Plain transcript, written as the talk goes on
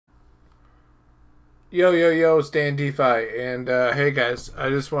Yo, yo, yo, it's Dan DeFi, and hey guys, I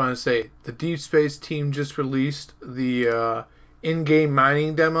just want to say the Deepspace team just released the in-game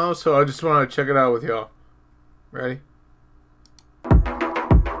mining demo, so I just want to check it out with y'all. Ready?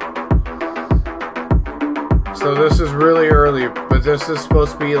 So this is really early, but this is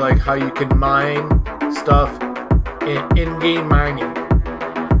supposed to be like how you can mine stuff in-game mining.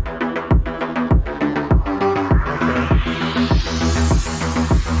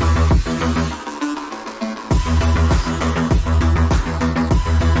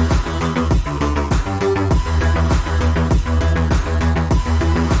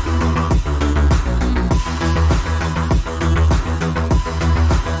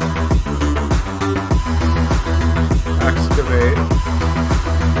 Excavate.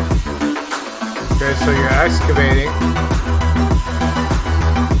 Okay, so you're excavating.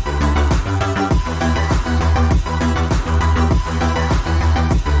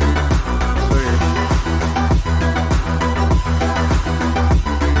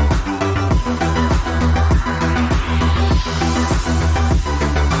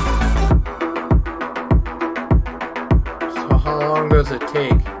 So how long does it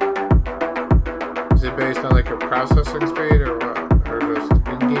take? Is it based on like your processing speed or what? Or just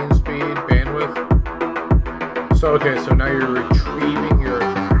in-game speed, bandwidth? So okay, so now you're retrieving your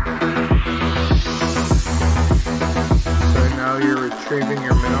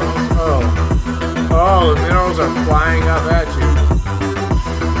minerals? Oh, the minerals are flying up at you.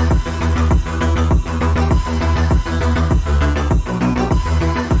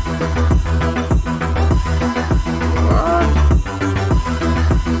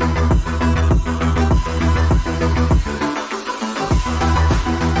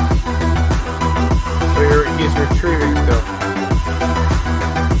 He's retrieving still.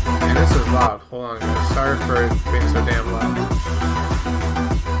 And this is loud. Hold on, guys. Sorry for it being so damn loud.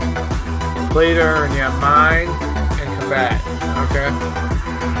 Play to earn, yeah, mine and combat. Okay.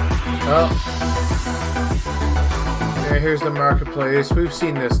 Well. Yeah, here's the marketplace. We've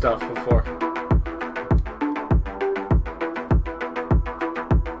seen this stuff before.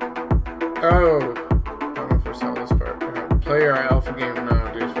 Oh. I don't know if we're selling this part. Okay. Play our alpha game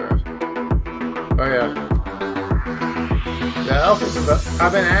now, dude, first. Oh, yeah. The alpha's about,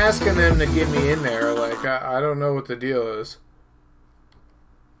 I've been asking them to get me in there. Like, I don't know what the deal is.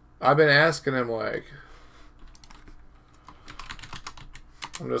 I've been asking them, like,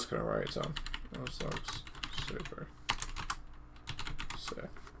 I'm just gonna write some. That looks super sick.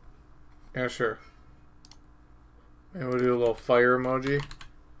 Yeah, sure. Maybe we'll do a little fire emoji. A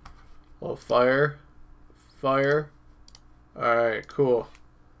little fire. Fire. Alright, cool.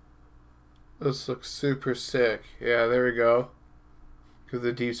 This looks super sick. Yeah, there we go. Give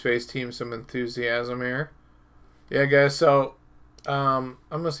the Deepspace team some enthusiasm here. Yeah, guys. So, I'm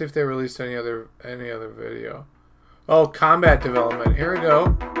gonna see if they released any other video. Oh, combat development. Here we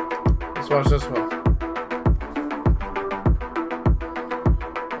go. Let's watch this one.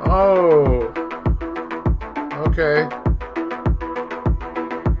 Oh. Okay.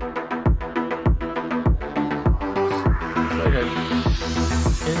 It's like a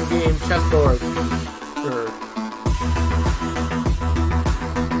in-game chessboard. Sure.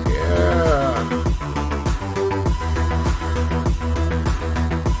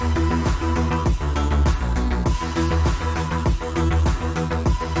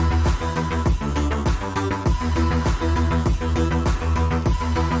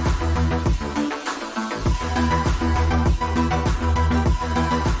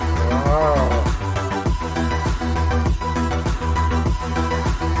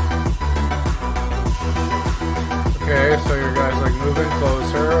 Okay, so your guy's like moving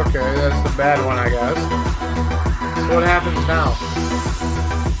closer. Okay, that's the bad one, I guess. So what happens now?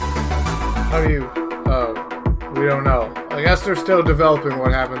 How do you... Oh, we don't know. I guess they're still developing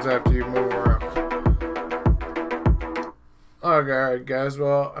what happens after you move around. Alright, guys.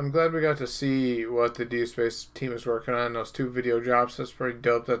 Well, I'm glad we got to see what the Deepspace team is working on. Those 2 video drops. That's pretty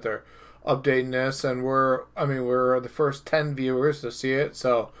dope that they're updating this. And we're the first 10 viewers to see it.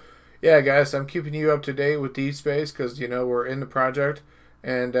 So... yeah, guys, I'm keeping you up to date with Deepspace because, you know, we're in the project.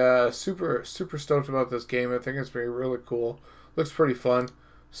 And super stoked about this game. I think it's going to be really cool. Looks pretty fun.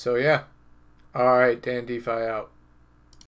 So, yeah. Alright, Dan DeFi out.